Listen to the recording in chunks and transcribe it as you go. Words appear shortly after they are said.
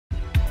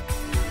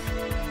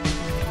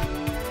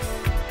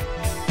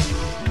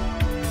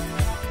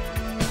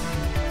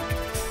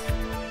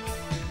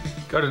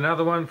Got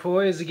another one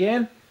for you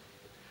again.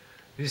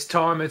 This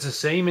time it's a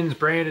Siemens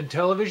branded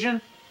television.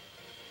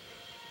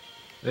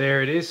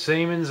 There it is,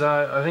 Siemens.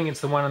 I think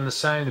it's the one in the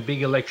same, the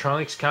big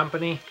electronics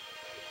company.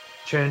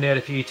 Churned out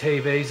a few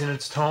TVs in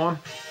its time.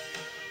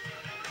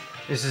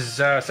 This is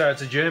so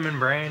it's a German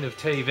brand of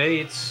TV.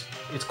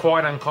 It's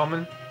quite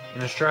uncommon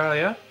in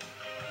Australia.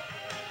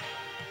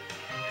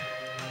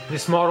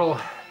 This model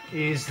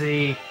is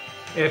the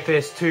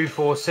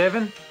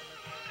FS247.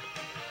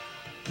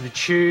 The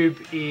tube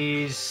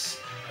is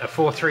a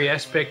 4:3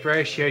 aspect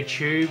ratio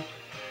tube.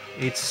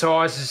 Its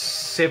size is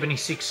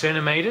 76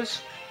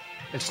 centimeters.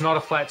 It's not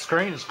a flat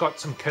screen, it's got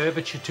some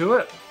curvature to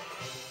it.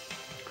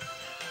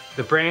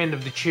 The brand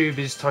of the tube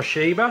is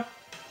Toshiba.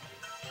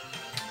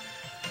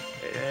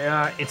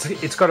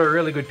 It's got a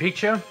really good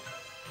picture.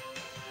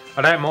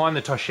 I don't mind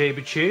the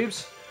Toshiba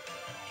tubes.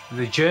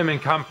 The German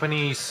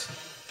companies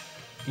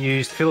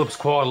used Philips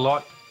quite a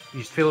lot,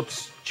 used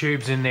Philips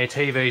tubes in their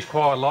TVs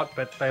quite a lot,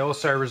 but they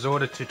also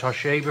resorted to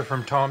Toshiba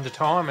from time to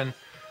time, and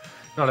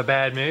not a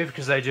bad move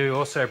because they do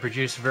also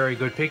produce a very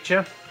good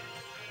picture.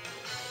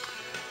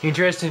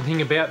 Interesting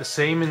thing about the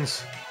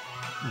Siemens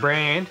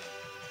brand,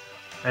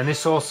 and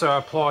this also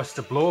applies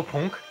to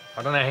Blaupunkt,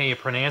 I don't know how you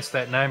pronounce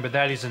that name, but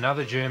that is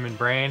another German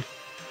brand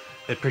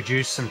that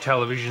produced some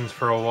televisions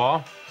for a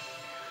while.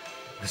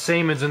 The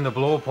Siemens and the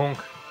Blaupunkt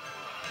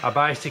are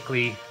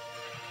basically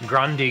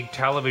Grundig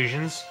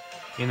televisions,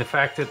 in the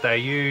fact that they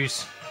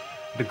use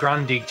the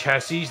Grundig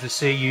chassis, the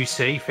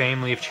CUC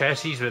family of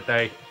chassis, but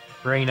they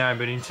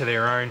rename it into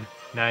their own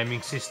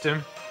naming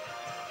system.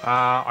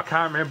 I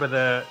can't remember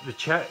the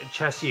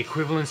chassis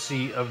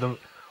equivalency of the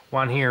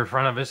one here in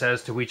front of us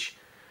as to which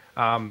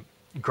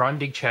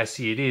Grundig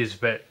chassis it is,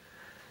 but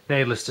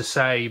needless to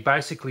say,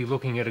 basically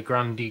looking at a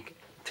Grundig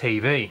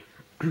TV.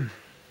 We'll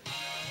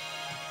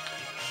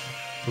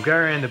go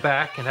around the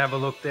back and have a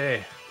look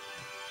there.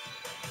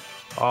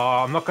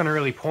 I'm not going to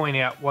really point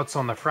out what's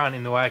on the front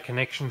in the way of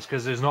connections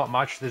because there's not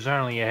much. There's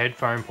only a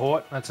headphone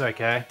port. That's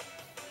okay.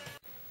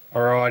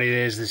 Alrighty,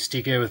 there's the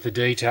sticker with the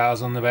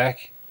details on the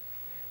back.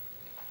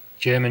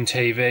 German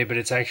TV, but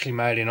it's actually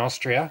made in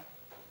Austria.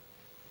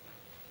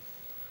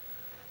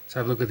 Let's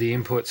have a look at the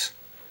inputs.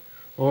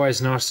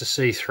 Always nice to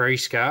see 3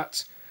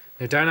 Scarts.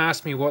 Now don't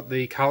ask me what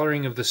the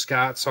colouring of the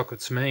Scart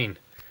sockets mean.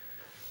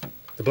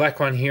 The black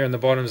one here on the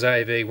bottom is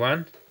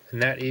AV1,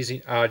 and that is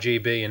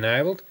RGB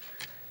enabled.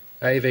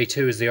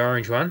 AV2 is the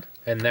orange one,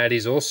 and that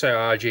is also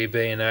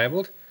RGB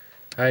enabled.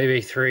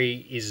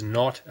 AV3 is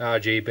not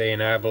RGB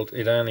enabled,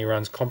 it only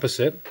runs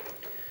composite.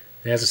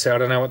 And as I said, I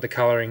don't know what the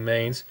colouring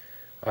means.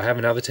 I have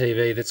another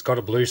TV that's got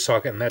a blue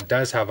socket and that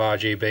does have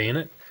RGB in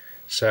it,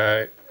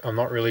 so I'm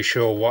not really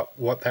sure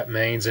what that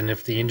means, and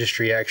if the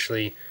industry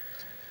actually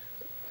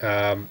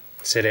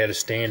set out a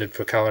standard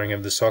for colouring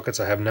of the sockets.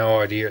 I have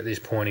no idea at this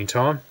point in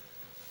time.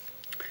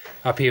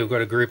 Up here we've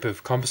got a group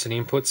of composite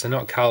inputs. They're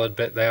not coloured,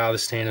 but they are the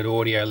standard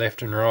audio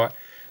left and right,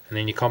 and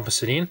then you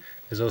composite in.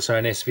 There's also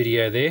an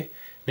S-video there.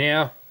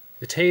 Now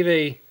the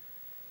TV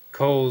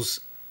calls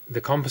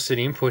the composite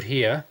input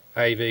here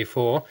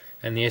AV4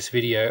 and the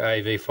S-video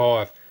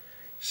AV5,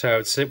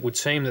 so it would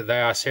seem that they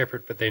are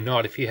separate, but they're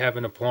not. If you have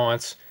an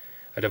appliance,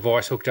 a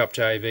device hooked up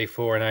to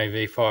AV4 and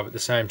AV5 at the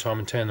same time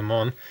and turn them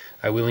on,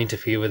 they will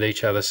interfere with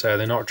each other, so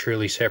they're not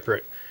truly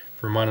separate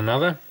from one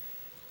another.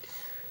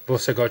 You've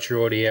also got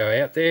your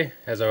audio out there.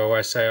 As I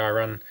always say, I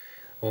run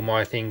all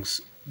my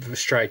things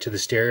straight to the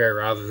stereo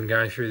rather than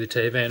going through the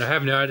TV, and I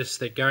have noticed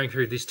that going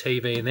through this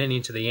TV and then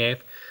into the amp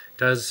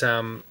does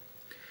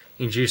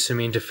induce some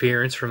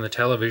interference from the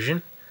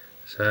television,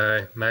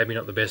 so maybe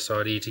not the best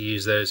idea to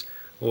use those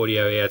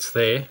audio outs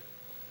there.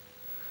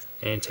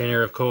 Antenna,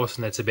 of course,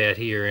 and that's about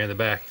here around the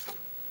back.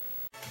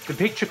 The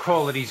picture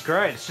quality is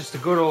great. It's just a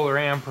good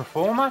all-around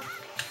performer.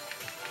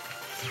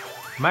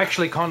 I'm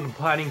actually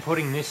contemplating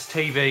putting this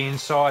TV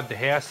inside the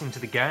house into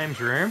the games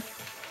room.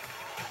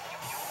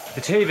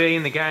 The TV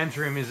in the games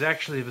room is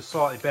actually of a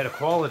slightly better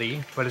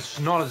quality, but it's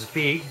not as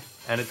big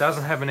and it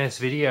doesn't have an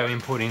S-video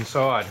input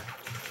inside.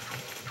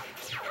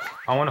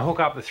 I want to hook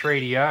up the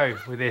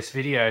 3DO with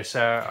S-video,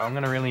 so I'm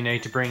going to really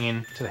need to bring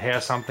into the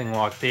house something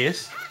like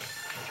this.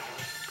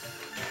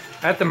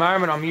 At the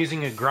moment I'm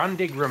using a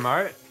Grundig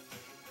remote.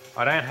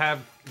 I don't have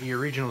the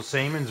original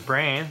Siemens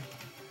brand.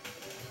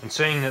 And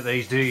seeing that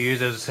these do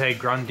use, as I say,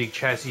 Grundig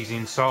chassis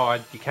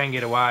inside, you can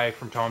get away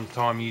from time to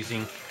time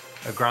using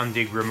a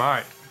Grundig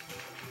remote.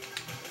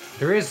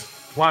 There is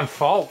one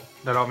fault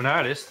that I've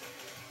noticed.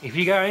 If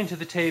you go into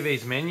the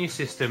TV's menu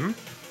system,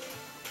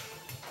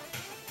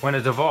 when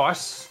a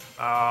device,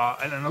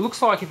 and it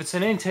looks like if it's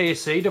an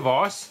NTSC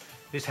device,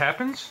 this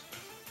happens.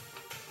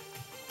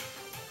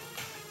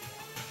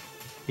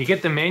 You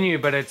get the menu,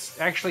 but it's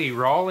actually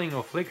rolling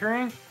or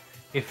flickering.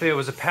 If there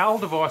was a PAL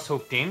device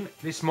hooked in,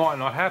 this might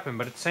not happen,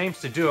 but it seems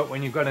to do it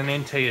when you've got an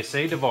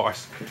NTSC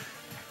device.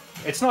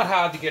 It's not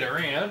hard to get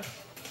around.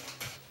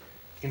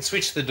 You can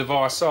switch the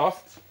device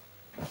off.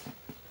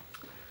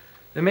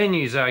 The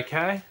menu's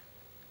okay.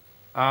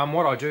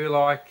 What I do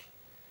like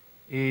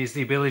is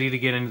the ability to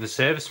get into the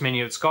service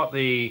menu. It's got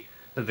the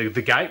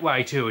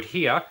gateway to it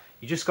here.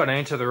 you just got to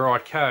enter the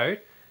right code,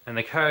 and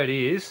the code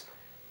is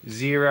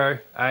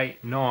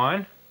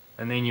 089,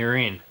 and then you're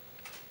in.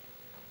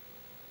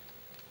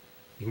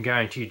 You can go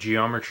into your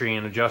geometry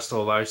and adjust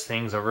all those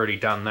things. I've already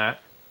done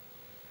that.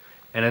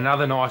 And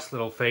another nice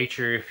little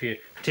feature,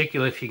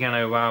 particularly if you're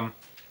going to,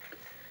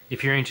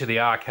 if you're into the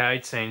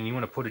arcade scene and you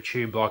want to put a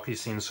tube like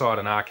this inside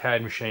an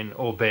arcade machine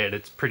or bed,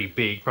 it's pretty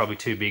big, probably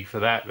too big for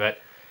that, but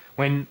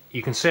when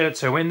you can set it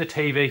so when the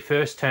TV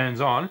first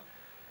turns on,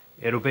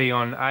 it'll be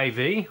on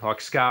AV,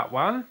 like Scart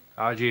 1,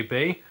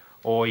 RGB,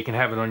 or you can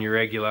have it on your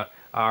regular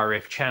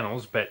RF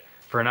channels. But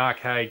for an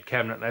arcade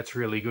cabinet, that's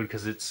really good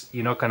because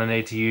you're not going to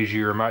need to use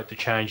your remote to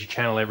change your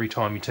channel every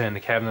time you turn the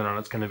cabinet on.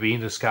 It's going to be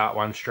into Scart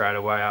 1 straight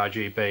away,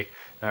 RGB.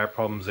 No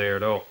problems there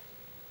at all.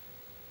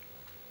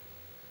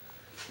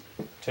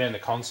 Turn the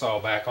console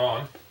back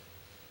on.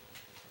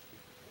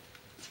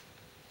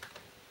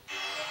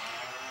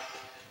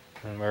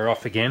 And we're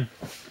off again.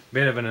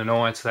 Bit of an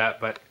annoyance that,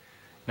 but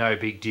no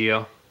big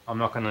deal. I'm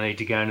not going to need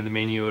to go into the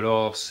menu at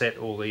all. I've set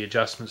all the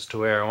adjustments to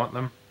where I want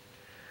them.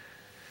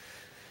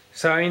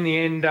 So in the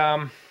end,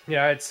 you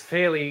know, it's a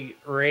fairly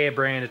rare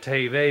brand of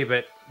TV,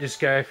 but just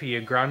go for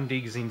your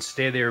Grundigs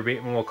instead. They're a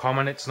bit more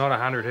common. It's not a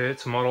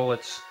 100Hz model.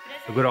 It's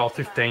a good old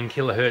 15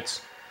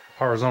 kHz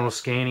horizontal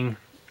scanning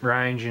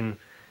range and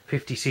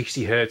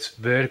 50-60 Hz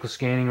vertical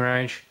scanning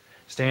range.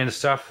 Standard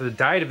stuff. For the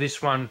date of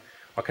this one,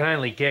 I can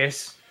only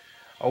guess.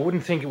 I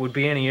wouldn't think it would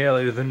be any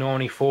earlier than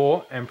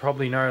 94 and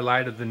probably no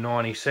later than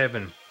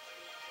 97.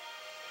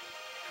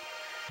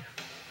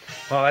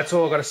 Well, that's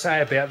all I've got to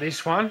say about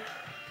this one.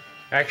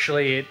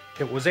 Actually,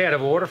 it was out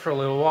of order for a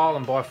little while,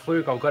 and by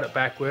fluke I've got it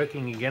back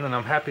working again, and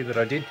I'm happy that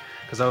I did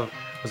because I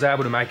was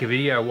able to make a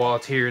video while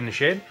it's here in the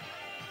shed.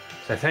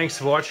 So thanks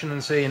for watching,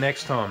 and see you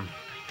next time.